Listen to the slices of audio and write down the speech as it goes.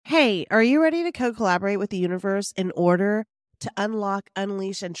Hey, are you ready to co-collaborate with the universe in order to unlock,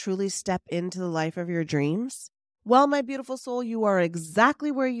 unleash, and truly step into the life of your dreams? Well, my beautiful soul, you are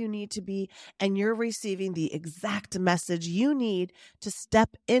exactly where you need to be, and you're receiving the exact message you need to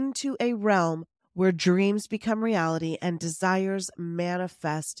step into a realm where dreams become reality and desires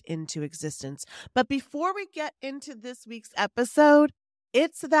manifest into existence. But before we get into this week's episode,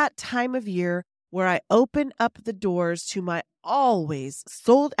 it's that time of year where I open up the doors to my always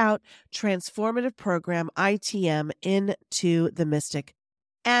sold out transformative program, ITM, Into the Mystic.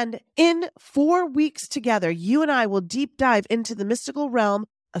 And in 4 weeks together, you and I will deep dive into the mystical realm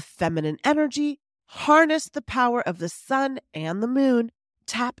of feminine energy, harness the power of the sun and the moon,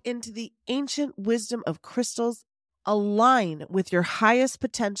 tap into the ancient wisdom of crystals, align with your highest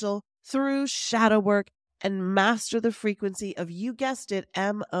potential through shadow work, and master the frequency of, you guessed it,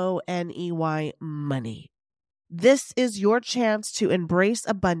 MONEY, money. This is your chance to embrace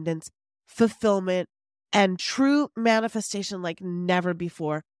abundance, fulfillment, and true manifestation like never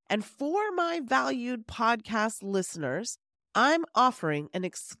before. And for my valued podcast listeners, I'm offering an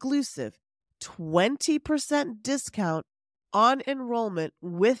exclusive 20% discount on enrollment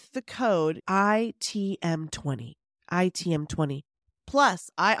with the code ITM20. ITM20. Plus,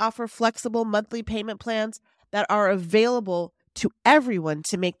 I offer flexible monthly payment plans that are available to everyone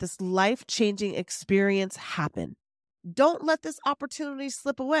to make this life-changing experience happen. Don't let this opportunity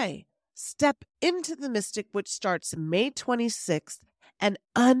slip away. Step into the Mystic, which starts May 26th, and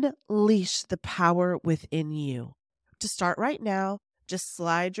unleash the power within you. To start right now, just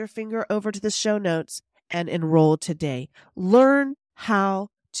slide your finger over to the show notes and enroll today. Learn how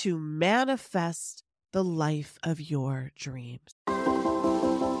to manifest the life of your dreams.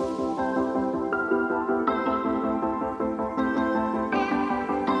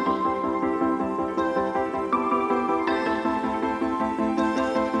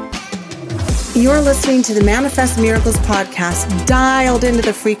 You're listening to the Manifest Miracles podcast, dialed into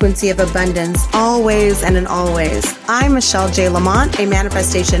the frequency of abundance, always and in always. I'm Michelle J. Lamont, a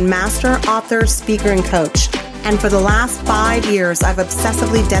manifestation master, author, speaker, and coach. And for the last 5 years, I've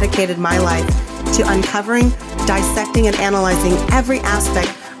obsessively dedicated my life to uncovering, dissecting, and analyzing every aspect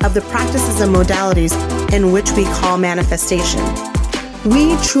of the practices and modalities in which we call manifestation.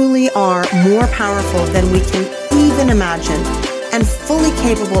 We truly are more powerful than we can even imagine, and fully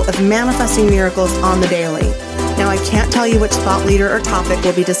capable of manifesting miracles on the daily. Now, I can't tell you which thought leader or topic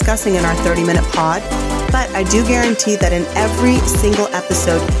we'll be discussing in our 30-minute pod, but I do guarantee that in every single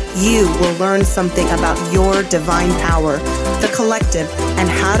episode, you will learn something about your divine power, the collective, and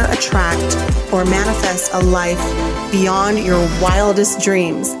how to attract or manifest a life beyond your wildest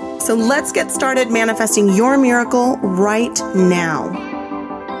dreams. So let's get started manifesting your miracle right now.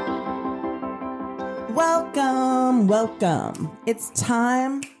 Welcome. It's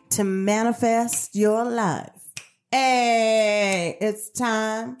time to manifest your life. Hey, it's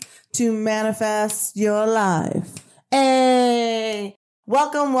time to manifest your life. Hey,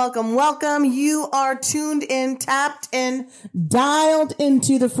 welcome. You are tuned in, tapped in, dialed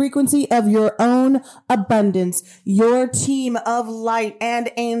into the frequency of your own abundance. Your team of light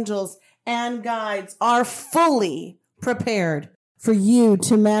and angels and guides are fully prepared for you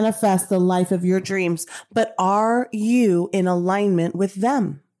to manifest the life of your dreams. But are you in alignment with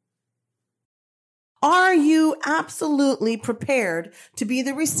them? Are you absolutely prepared to be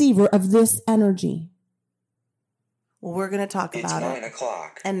the receiver of this energy? Well, we're going to talk about it. It's 9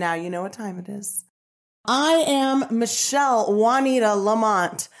 o'clock. And now you know what time it is. I am Michelle Juanita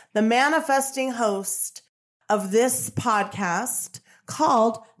Lamont, the manifesting host of this podcast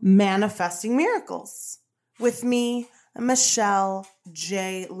called Manifesting Miracles. With me, Michelle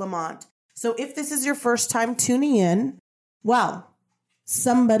J. Lamont. So if this is your first time tuning in, well,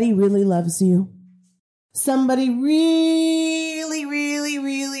 somebody really loves you. Somebody really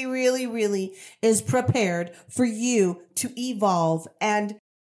is prepared for you to evolve and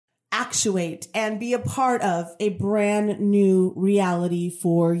actuate and be a part of a brand new reality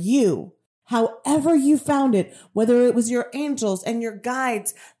for you. However you found it, whether it was your angels and your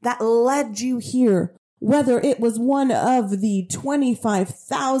guides that led you here, whether it was one of the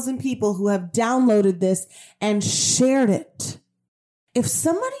 25,000 people who have downloaded this and shared it. If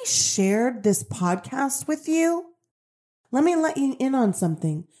somebody shared this podcast with you, let me let you in on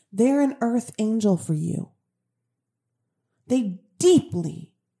something. They're an earth angel for you. They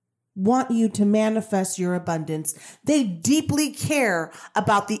deeply want you to manifest your abundance. They deeply care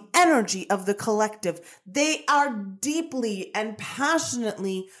about the energy of the collective. They are deeply and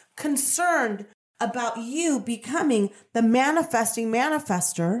passionately concerned about you becoming the manifesting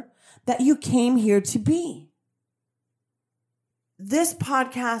manifester that you came here to be. This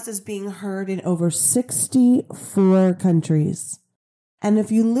podcast is being heard in over 64 countries. And if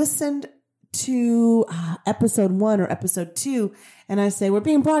you listened to episode 1 or episode 2, and I say we're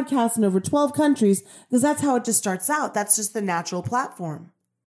being broadcast in over 12 countries, because that's how it just starts out. That's just the natural platform.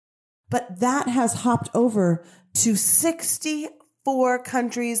 But that has hopped over to 64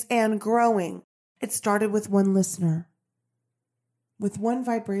 countries and growing. It started with one listener, with one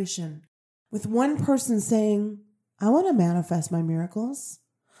vibration, with one person saying, I want to manifest my miracles.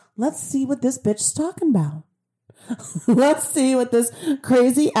 Let's see what this bitch's talking about. Let's see what this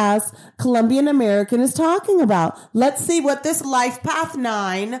crazy ass Colombian American is talking about. Let's see what this Life Path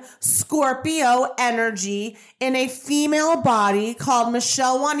 9 Scorpio energy in a female body called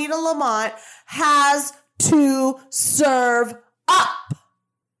Michelle Juanita Lamont has to serve up.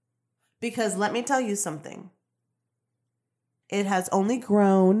 Because let me tell you something. It has only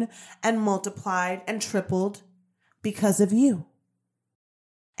grown and multiplied and tripled because of you.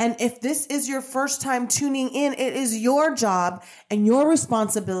 And if this is your first time tuning in, it is your job and your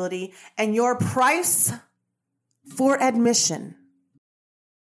responsibility and your price for admission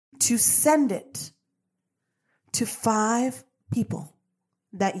to send it to 5 people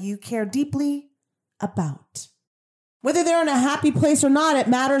that you care deeply about. Whether they're in a happy place or not, it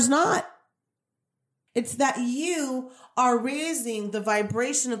matters not. It's that you are raising the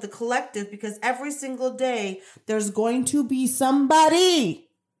vibration of the collective, because every single day there's going to be somebody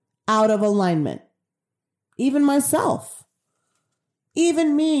out of alignment. Even myself,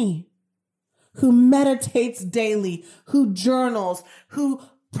 even me, who meditates daily, who journals, who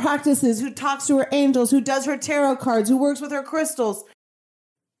practices, who talks to her angels, who does her tarot cards, who works with her crystals.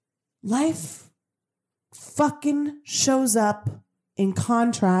 Life fucking shows up in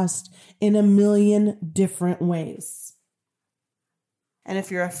contrast in a million different ways. And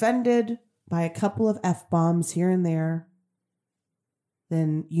if you're offended by a couple of F-bombs here and there,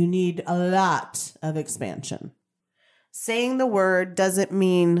 then you need a lot of expansion. Saying the word doesn't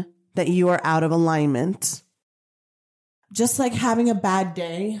mean that you are out of alignment. Just like having a bad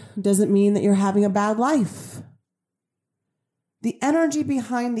day doesn't mean that you're having a bad life. The energy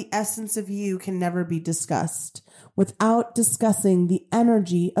behind the essence of you can never be discussed without discussing the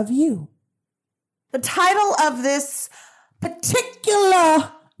energy of you. The title of this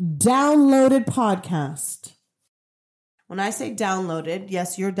particular downloaded podcast. When I say downloaded,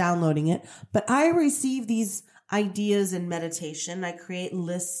 yes, you're downloading it, but I receive these ideas in meditation. I create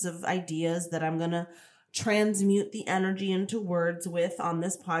lists of ideas that I'm going to transmute the energy into words with on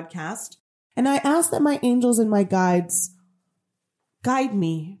this podcast. And I ask that my angels and my guides guide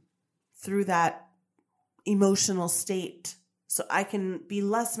me through that emotional state so I can be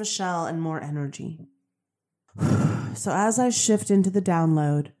less Michelle and more energy. So as I shift into the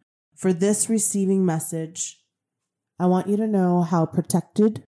download for this receiving message, I want you to know how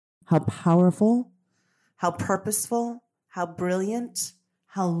protected, how powerful, how purposeful, how brilliant,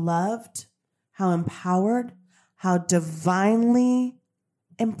 how loved, how empowered, how divinely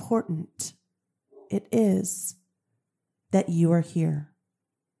important it is that you are here.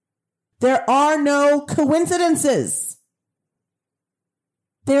 There are no coincidences.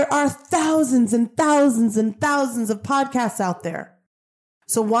 There are thousands and thousands and thousands of podcasts out there.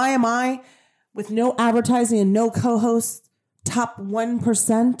 So why am I, with no advertising and no co-hosts, top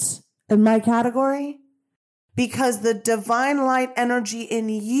 1% in my category? Because the divine light energy in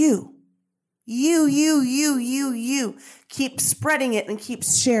you keep spreading it and keep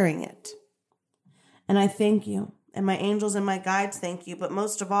sharing it. And I thank you. And my angels and my guides thank you. But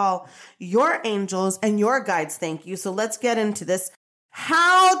most of all, your angels and your guides thank you. So let's get into this.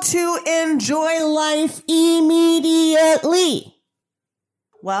 How to enjoy life immediately.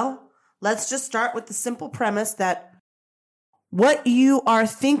 Well, let's just start with the simple premise that what you are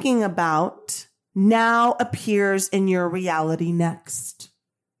thinking about now appears in your reality next.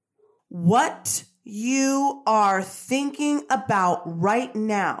 What you are thinking about right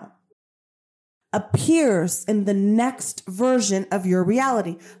now appears in the next version of your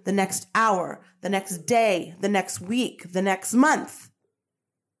reality, the next hour, the next day, the next week, the next month.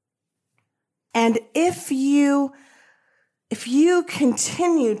 And if you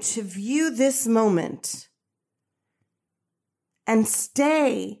continue to view this moment and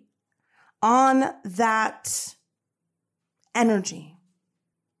stay on that energy,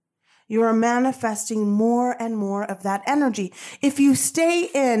 you are manifesting more and more of that energy. If you stay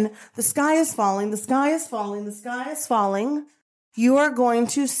in the sky is falling, the sky is falling, the sky is falling, you are going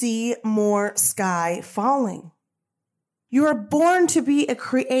to see more sky falling. You are born to be a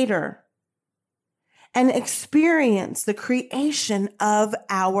creator and experience the creation of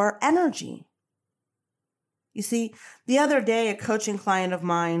our energy. You see, the other day, a coaching client of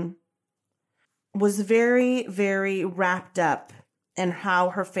mine was very, very wrapped up in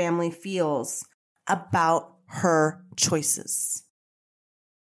how her family feels about her choices.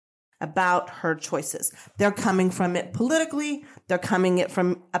 About her choices. They're coming from it politically. They're coming it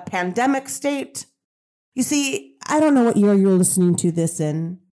from a pandemic state. You see, I don't know what year you're listening to this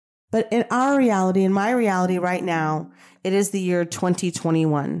in, but in our reality, in my reality right now, it is the year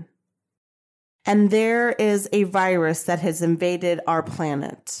 2021. And there is a virus that has invaded our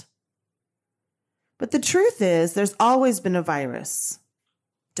planet. But the truth is, there's always been a virus.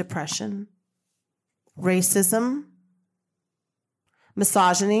 Depression, racism,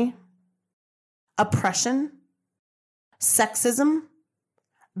 misogyny, oppression, sexism,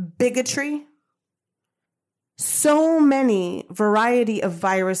 bigotry, so many variety of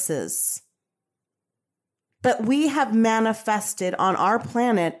viruses. But we have manifested on our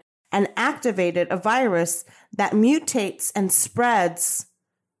planet and activated a virus that mutates and spreads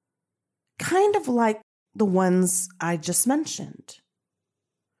kind of like the ones I just mentioned.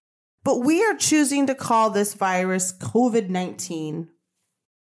 But we are choosing to call this virus COVID-19.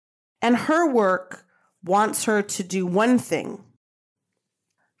 And her work wants her to do one thing: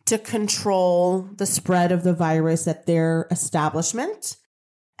 to control the spread of the virus at their establishment.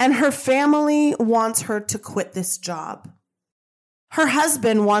 And her family wants her to quit this job. Her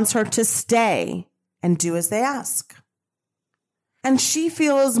husband wants her to stay and do as they ask. And she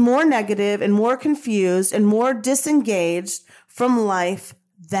feels more negative and more confused and more disengaged from life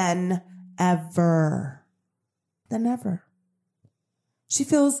than ever. Than ever. She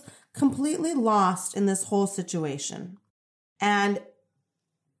feels completely lost in this whole situation and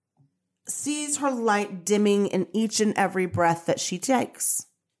sees her light dimming in each and every breath that she takes.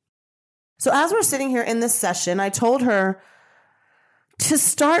 So as we're sitting here in this session, I told her to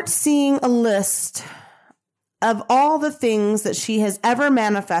start seeing a list of all the things that she has ever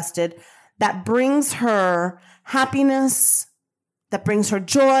manifested that brings her happiness, that brings her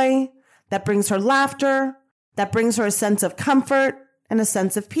joy, that brings her laughter, that brings her a sense of comfort and a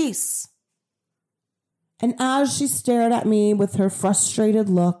sense of peace. And as she stared at me with her frustrated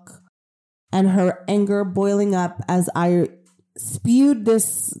look and her anger boiling up as I spewed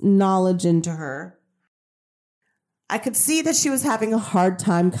this knowledge into her, I could see that she was having a hard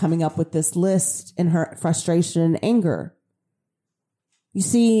time coming up with this list in her frustration and anger. You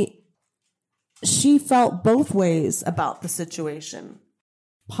see, she felt both ways about the situation,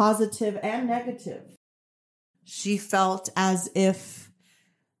 positive and negative. She felt as if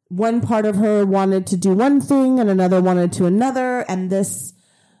one part of her wanted to do one thing and another wanted to another, and this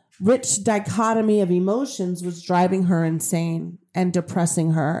rich dichotomy of emotions was driving her insane and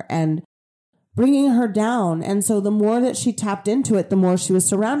depressing her and bringing her down. And so the more that she tapped into it, the more she was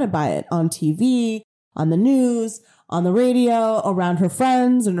surrounded by it on TV, on the news, on the radio, around her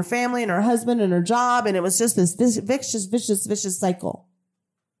friends and her family and her husband and her job. And it was just this vicious cycle.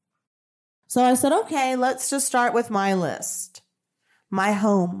 So I said, okay, let's just start with my list. My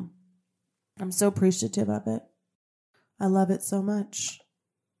home. I'm so appreciative of it. I love it so much.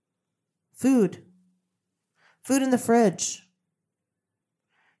 Food. Food in the fridge.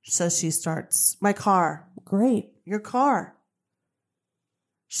 So she starts, my car. Great. Your car.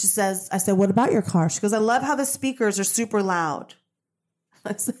 She says, I said, what about your car? She goes, I love how the speakers are super loud.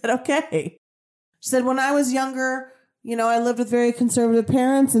 I said, okay. She said, when I was younger, I lived with very conservative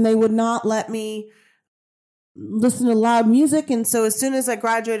parents and they would not let me listen to loud music. And so as soon as I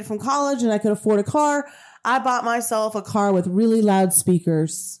graduated from college and I could afford a car, I bought myself a car with really loud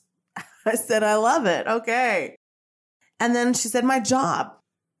speakers. I said, I love it. Okay. And then she said, my job.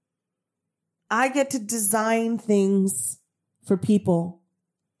 I get to design things for people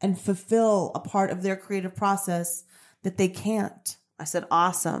and fulfill a part of their creative process that they can't. I said,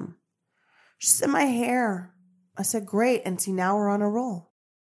 awesome. She said, my hair. I said, great. And see, now we're on a roll.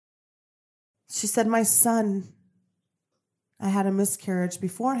 She said, my son. I had a miscarriage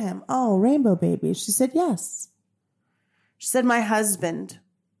before him. Oh, rainbow baby. She said, yes. She said, my husband.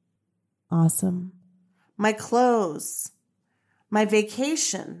 Awesome. My clothes. My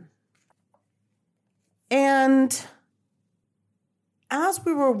vacation. And as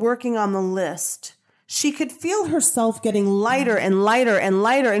we were working on the list, she could feel herself getting lighter and lighter and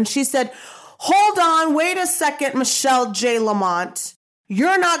lighter. And she said, hold on, wait a second, Michelle J. Lamont.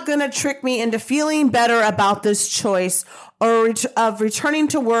 You're not going to trick me into feeling better about this choice or of returning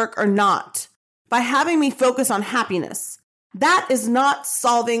to work or not by having me focus on happiness. That is not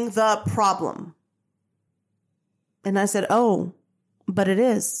solving the problem. And I said, oh, but it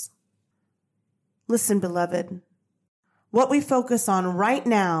is. Listen, beloved, what we focus on right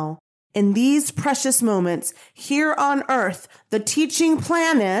now in these precious moments here on earth, the teaching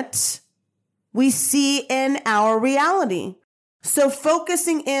planet, we see in our reality. So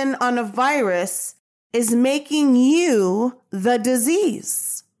focusing in on a virus is making you the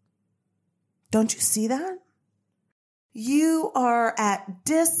disease. Don't you see that? You are at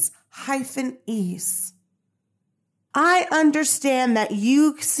dis-ease. I understand that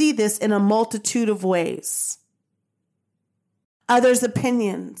you see this in a multitude of ways. Others'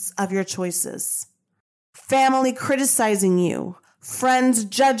 opinions of your choices, family criticizing you, friends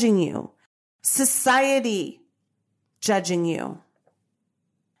judging you, society judging you.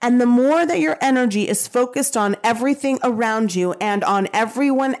 And the more that your energy is focused on everything around you and on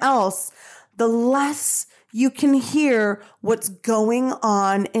everyone else, the less you can hear what's going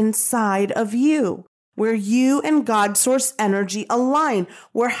on inside of you, where you and God source energy align,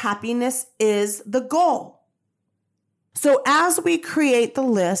 where happiness is the goal. So as we create the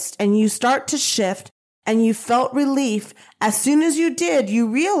list and you start to shift and you felt relief, as soon as you did, you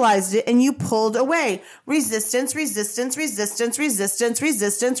realized it and you pulled away. Resistance, resistance, resistance, resistance,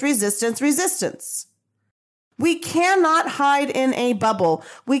 resistance, resistance, resistance. We cannot hide in a bubble.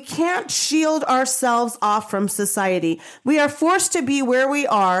 We can't shield ourselves off from society. We are forced to be where we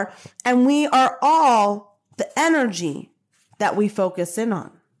are, and we are all the energy that we focus in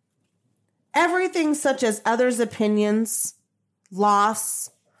on. Everything such as others' opinions, loss,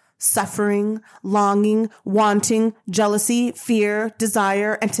 suffering, longing, wanting, jealousy, fear,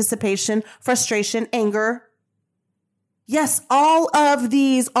 desire, anticipation, frustration, anger. Yes, all of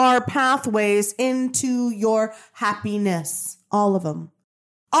these are pathways into your happiness. All of them.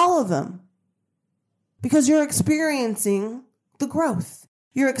 All of them. Because you're experiencing the growth.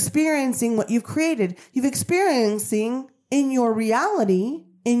 You're experiencing what you've created. You're experiencing in your reality,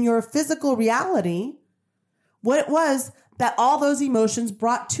 in your physical reality, what it was that all those emotions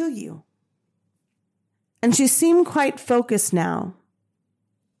brought to you. And she seemed quite focused now.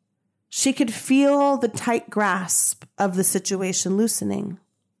 She could feel the tight grasp of the situation loosening.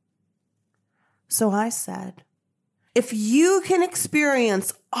 So I said, if you can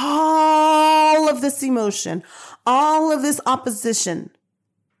experience all of this emotion, all of this opposition,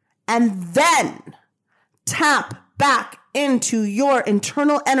 and then tap back into your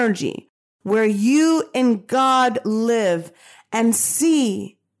internal energy where you and God live and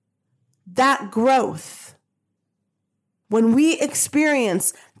see that growth. When we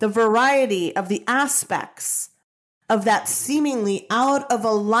experience the variety of the aspects of that seemingly out of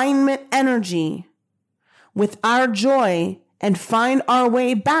alignment energy with our joy and find our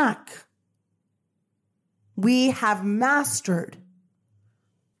way back, we have mastered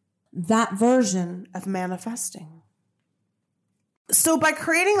that version of manifesting. So by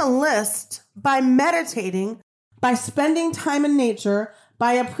creating a list, by meditating, by spending time in nature,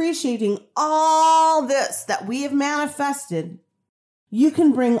 by appreciating all this that we have manifested, you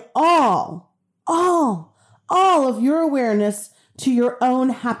can bring all of your awareness to your own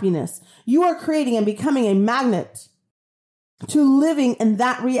happiness. You are creating and becoming a magnet to living in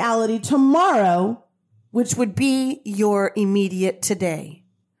that reality tomorrow, which would be your immediate today.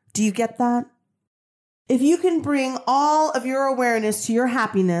 Do you get that? If you can bring all of your awareness to your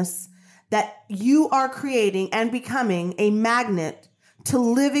happiness, that you are creating and becoming a magnet to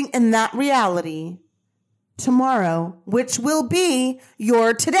living in that reality tomorrow, which will be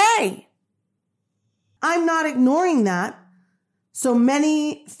your today. I'm not ignoring that. So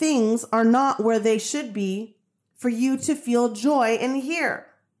many things are not where they should be for you to feel joy in here.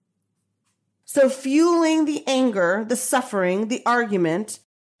 So fueling the anger, the suffering, the argument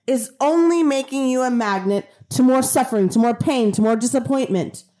is only making you a magnet to more suffering, to more pain, to more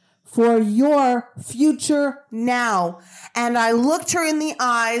disappointment for your future now. And I looked her in the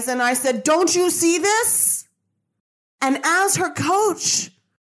eyes and I said, don't you see this? And as her coach,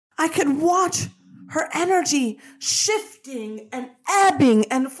 I could watch her energy shifting and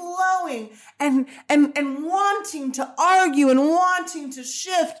ebbing and flowing and wanting to argue and wanting to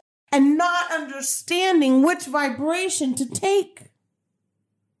shift and not understanding which vibration to take.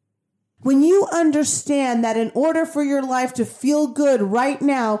 When you understand that in order for your life to feel good right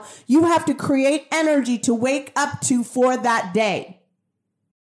now, you have to create energy to wake up to for that day.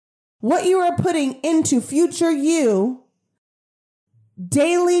 What you are putting into future you,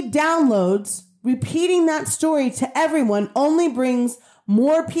 daily downloads, repeating that story to everyone only brings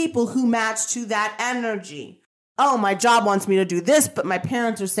more people who match to that energy. Oh, my job wants me to do this, but my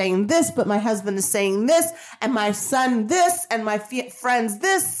parents are saying this, but my husband is saying this, and my son this, and my friends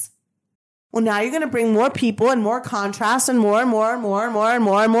this. Well, now you're going to bring more people and more contrast and more and more and more and more and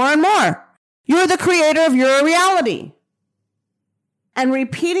more and more and more. You're the creator of your reality. And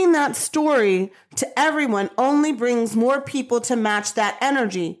repeating that story to everyone only brings more people to match that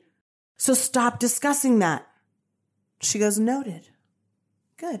energy. So stop discussing that. She goes, noted.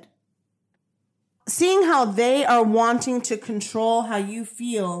 Good. Seeing how they are wanting to control how you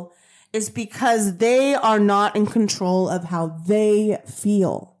feel is because they are not in control of how they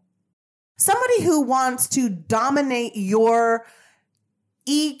feel. Somebody who wants to dominate your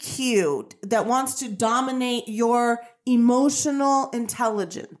EQ, that wants to dominate your emotional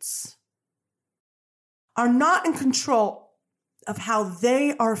intelligence, are not in control of how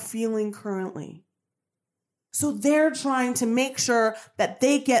they are feeling currently. So they're trying to make sure that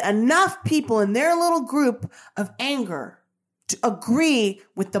they get enough people in their little group of anger to agree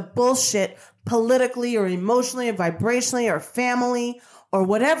with the bullshit politically or emotionally or vibrationally or family or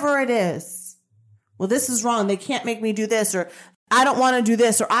whatever it is. Well, this is wrong. They can't make me do this, or I don't want to do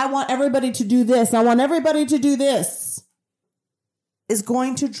this, or I want everybody to do this. I want everybody to do this. Is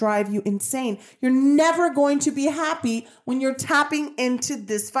going to drive you insane. You're never going to be happy when you're tapping into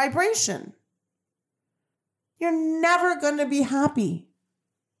this vibration. You're never going to be happy.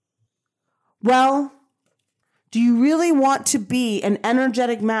 Well, do you really want to be an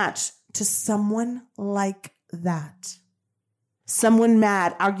energetic match to someone like that? Someone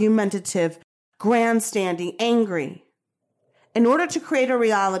mad, argumentative, grandstanding, angry. In order to create a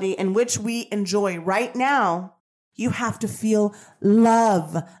reality in which we enjoy right now, you have to feel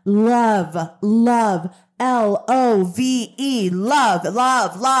love, love, love, L-O-V-E, love,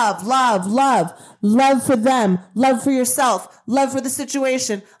 love, love, love, love, love for them, love for yourself, love for the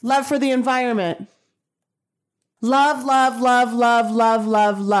situation, love for the environment. Love, love, love, love, love,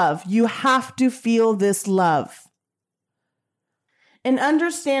 love, love. You have to feel this love. And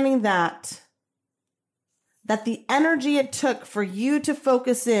understanding that the energy it took for you to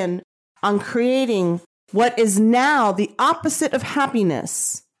focus in on creating what is now the opposite of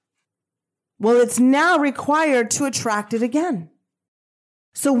happiness, well, it's now required to attract it again.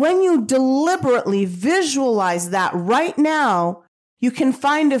 So when you deliberately visualize that right now, you can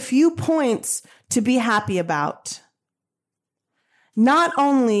find a few points to be happy about. Not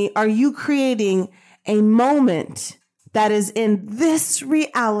only are you creating a moment that is in this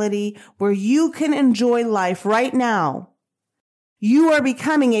reality where you can enjoy life right now, you are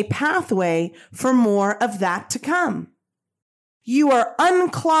becoming a pathway for more of that to come. You are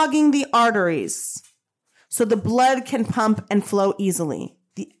unclogging the arteries so the blood can pump and flow easily.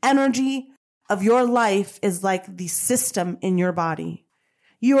 The energy of your life is like the system in your body.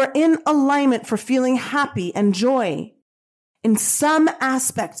 You are in alignment for feeling happy and joy in some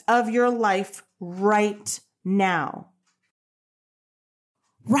aspect of your life right now.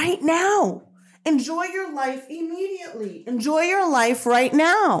 Right now. Enjoy your life immediately. Enjoy your life right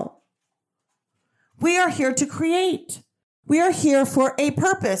now. We are here to create. We are here for a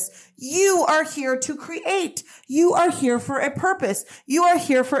purpose. You are here to create. You are here for a purpose. You are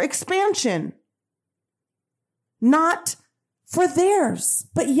here for expansion. Not for theirs,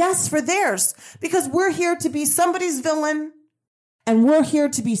 but yes, for theirs. Because we're here to be somebody's villain and we're here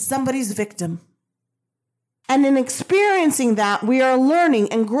to be somebody's victim. And in experiencing that, we are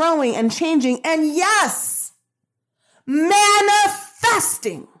learning and growing and changing. And yes,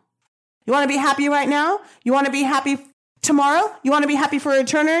 manifesting. You want to be happy right now? You want to be happy tomorrow? You want to be happy for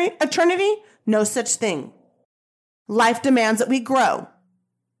eternity? No such thing. Life demands that we grow.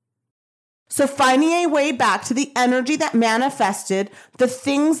 So finding a way back to the energy that manifested, the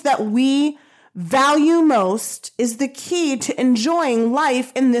things that we value most, is the key to enjoying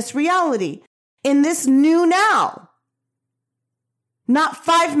life in this reality. In this new now. Not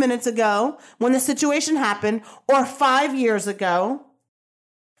 5 minutes ago when the situation happened or 5 years ago.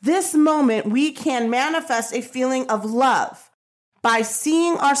 This moment we can manifest a feeling of love by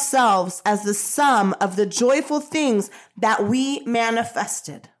seeing ourselves as the sum of the joyful things that we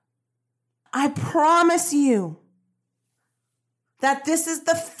manifested. I promise you that this is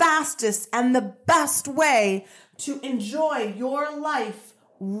the fastest and the best way to enjoy your life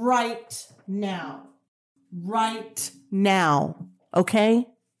right now. Right now. Okay?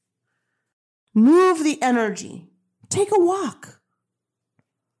 Move the energy. Take a walk.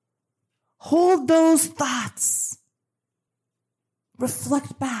 Hold those thoughts.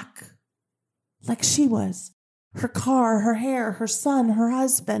 Reflect back like she was. Her car, her hair, her son, her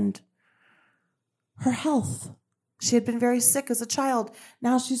husband, her health. She had been very sick as a child.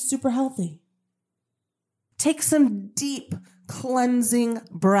 Now she's super healthy. Take some deep cleansing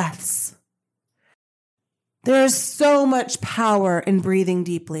breaths. There is so much power in breathing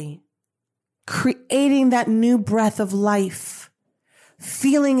deeply, creating that new breath of life,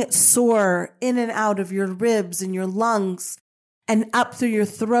 feeling it soar in and out of your ribs and your lungs, and up through your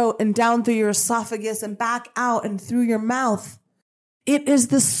throat and down through your esophagus and back out and through your mouth. It is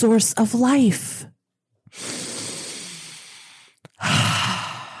the source of life.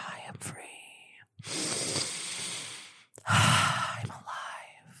 I am free. I'm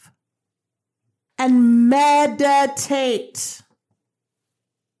alive. And meditate.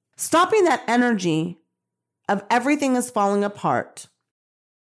 Stopping that energy of everything is falling apart.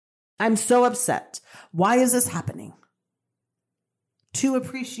 I'm so upset. Why is this happening? To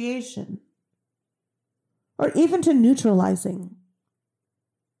appreciation. Or even to neutralizing.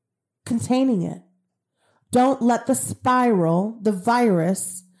 Containing it. Don't let the spiral, the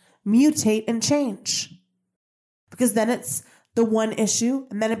virus, mutate and change. Because then it's the one issue,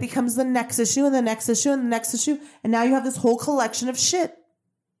 and then it becomes the next issue, and the next issue, and the next issue, and now you have this whole collection of shit.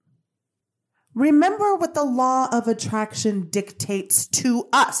 Remember what the law of attraction dictates to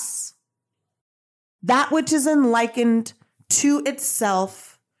us. That which is likened to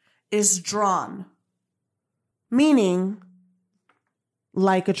itself is drawn. Meaning,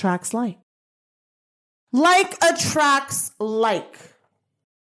 like attracts like. Like attracts like.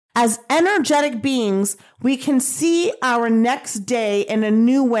 As energetic beings, we can see our next day in a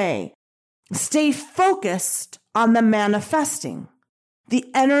new way. Stay focused on the manifesting. The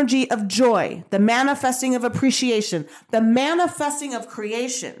energy of joy, the manifesting of appreciation, the manifesting of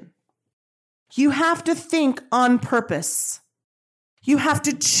creation. You have to think on purpose. You have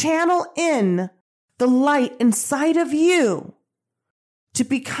to channel in the light inside of you to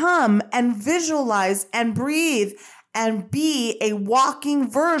become and visualize and breathe and be a walking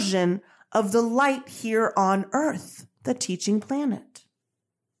version of the light here on Earth, the teaching planet.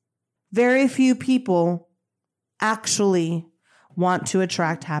 Very few people actually want to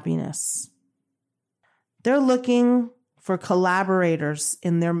attract happiness. They're looking for collaborators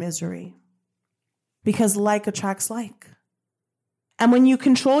in their misery because like attracts like. And when you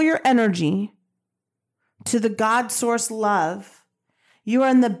control your energy to the God source love, you are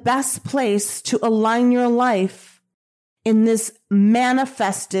in the best place to align your life in this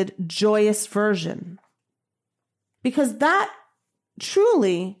manifested joyous version. Because that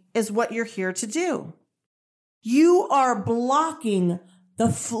truly is what you're here to do. You are blocking the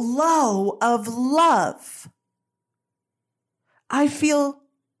flow of love. I feel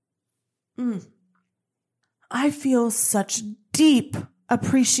such deep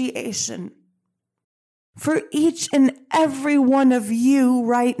appreciation for each and every one of you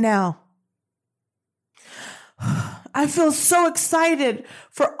right now. I feel so excited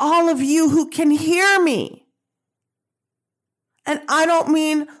for all of you who can hear me. And I don't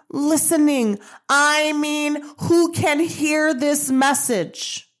mean listening. I mean who can hear this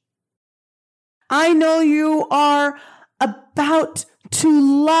message. I know you are about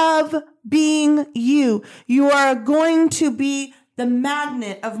to love being you. You are going to be the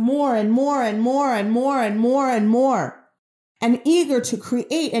magnet of more and more and more and more and more and more, and eager to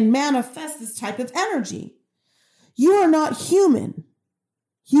create and manifest this type of energy. You are not human.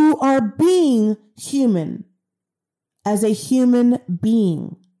 You are being human. As a human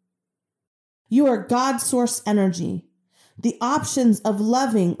being. You are God's source energy. The options of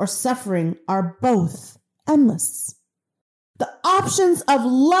loving or suffering are both endless. The options of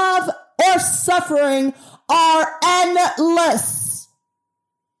love or suffering are endless.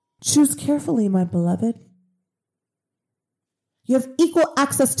 Choose carefully, my beloved. You have equal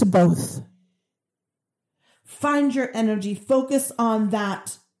access to both. Find your energy. Focus on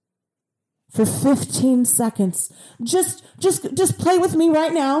that. For 15 seconds. Just play with me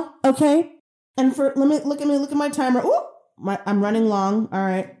right now, okay? And let me look at my timer. Ooh, I'm running long. All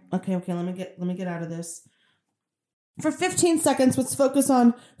right. Okay, let me get out of this. For 15 seconds, let's focus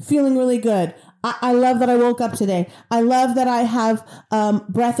on feeling really good. I love that I woke up today. I love that I have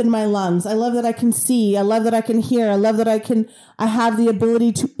breath in my lungs. I love that I can see. I love that I can hear. I love that I have the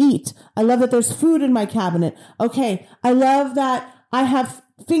ability to eat. I love that there's food in my cabinet. Okay. I love that I have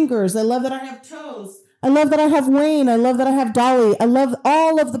fingers. I love that I have toes. I love that I have Wayne. I love that I have Dolly. I love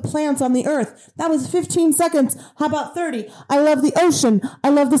all of the plants on the earth. That was 15 seconds. How about 30? I love the ocean. I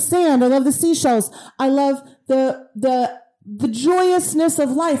love the sand. I love the seashells. I love the joyousness of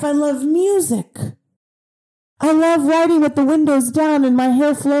life. I love music. I love riding with the windows down and my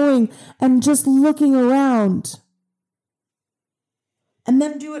hair flowing and just looking around. And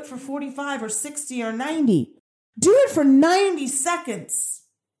then do it for 45 or 60 or 90. Do it for 90 seconds.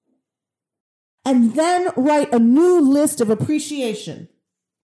 And then write a new list of appreciation.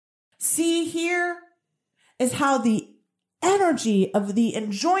 See, here is how the energy of the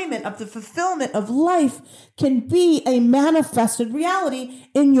enjoyment of the fulfillment of life can be a manifested reality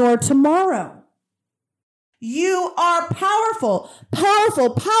in your tomorrow. You are powerful, powerful,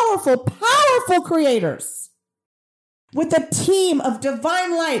 powerful, powerful creators with a team of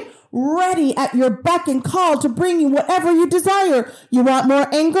divine light ready at your beck and call to bring you whatever you desire. You want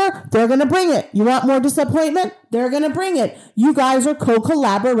more anger? They're going to bring it. You want more disappointment? They're going to bring it. You guys are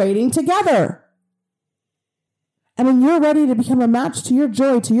co-collaborating together. And when you're ready to become a match to your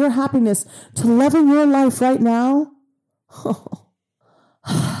joy, to your happiness, to loving your life right now,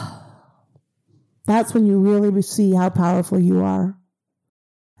 that's when you really see how powerful you are.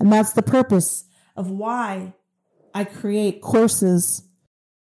 And that's the purpose of why I create courses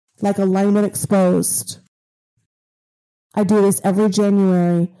like Alignment Exposed. I do this every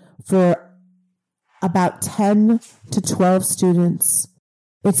January for about 10 to 12 students.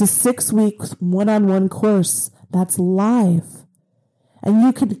 It's a 6-week one-on-one course that's live. And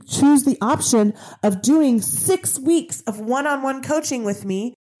you can choose the option of doing 6 weeks of one-on-one coaching with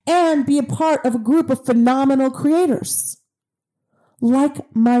me and be a part of a group of phenomenal creators,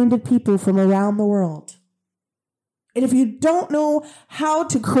 like-minded people from around the world. And if you don't know how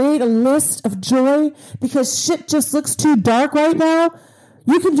to create a list of joy because shit just looks too dark right now,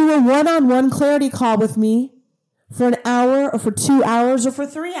 you can do a one-on-one clarity call with me for an hour or for 2 hours or for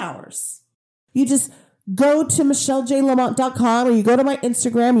 3 hours. You just go to michellejlamont.com or you go to my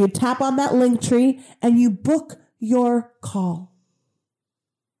Instagram, you tap on that link tree and you book your call.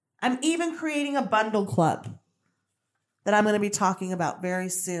 I'm even creating a bundle club that I'm going to be talking about very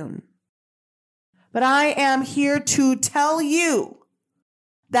soon. But I am here to tell you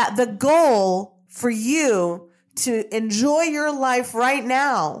that the goal for you to enjoy your life right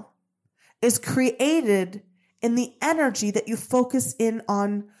now is created in the energy that you focus in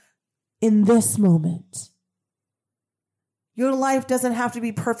on in this moment. Your life doesn't have to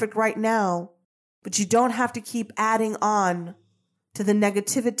be perfect right now, but you don't have to keep adding on to the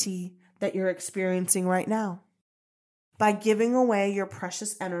negativity that you're experiencing right now. By giving away your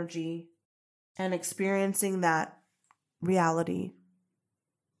precious energy and experiencing that reality.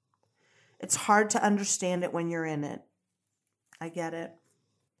 It's hard to understand it when you're in it. I get it.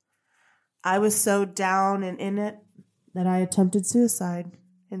 I was so down and in it that I attempted suicide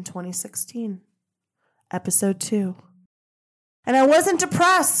in 2016, episode 2. And I wasn't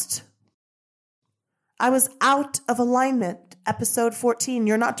depressed. I was out of alignment, episode 14.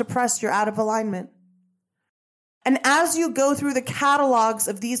 You're not depressed, you're out of alignment. And as you go through the catalogs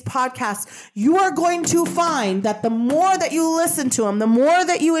of these podcasts, you are going to find that the more that you listen to them, the more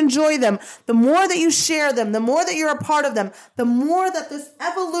that you enjoy them, the more that you share them, the more that you're a part of them, the more that this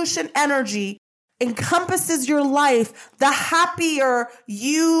evolution energy encompasses your life, the happier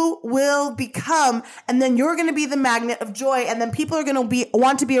you will become. And then you're going to be the magnet of joy. And then people are going to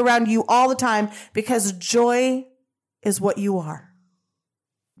want to be around you all the time because joy is what you are.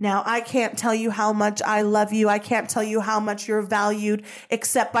 Now, I can't tell you how much I love you. I can't tell you how much you're valued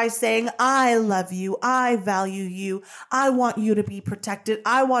except by saying, I love you. I value you. I want you to be protected.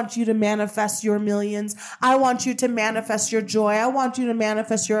 I want you to manifest your millions. I want you to manifest your joy. I want you to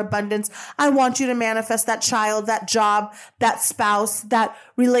manifest your abundance. I want you to manifest that child, that job, that spouse, that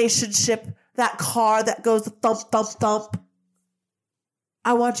relationship, that car that goes thump, thump, thump.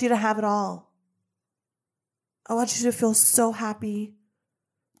 I want you to have it all. I want you to feel so happy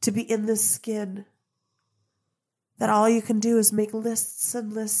to be in this skin that all you can do is make lists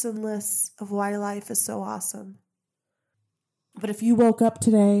and lists and lists of why life is so awesome. But if you woke up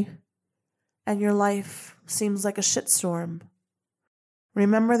today and your life seems like a shitstorm,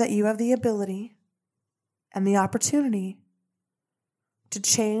 remember that you have the ability and the opportunity to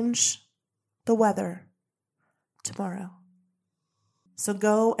change the weather tomorrow. So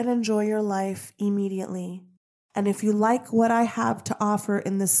go and enjoy your life immediately. And if you like what I have to offer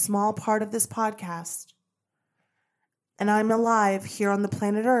in this small part of this podcast, and I'm alive here on the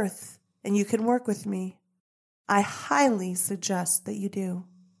planet Earth, and you can work with me, I highly suggest that you do.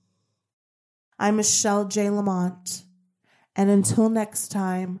 I'm Michelle J. Lamont, and until next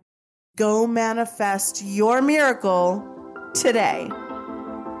time, go manifest your miracle today.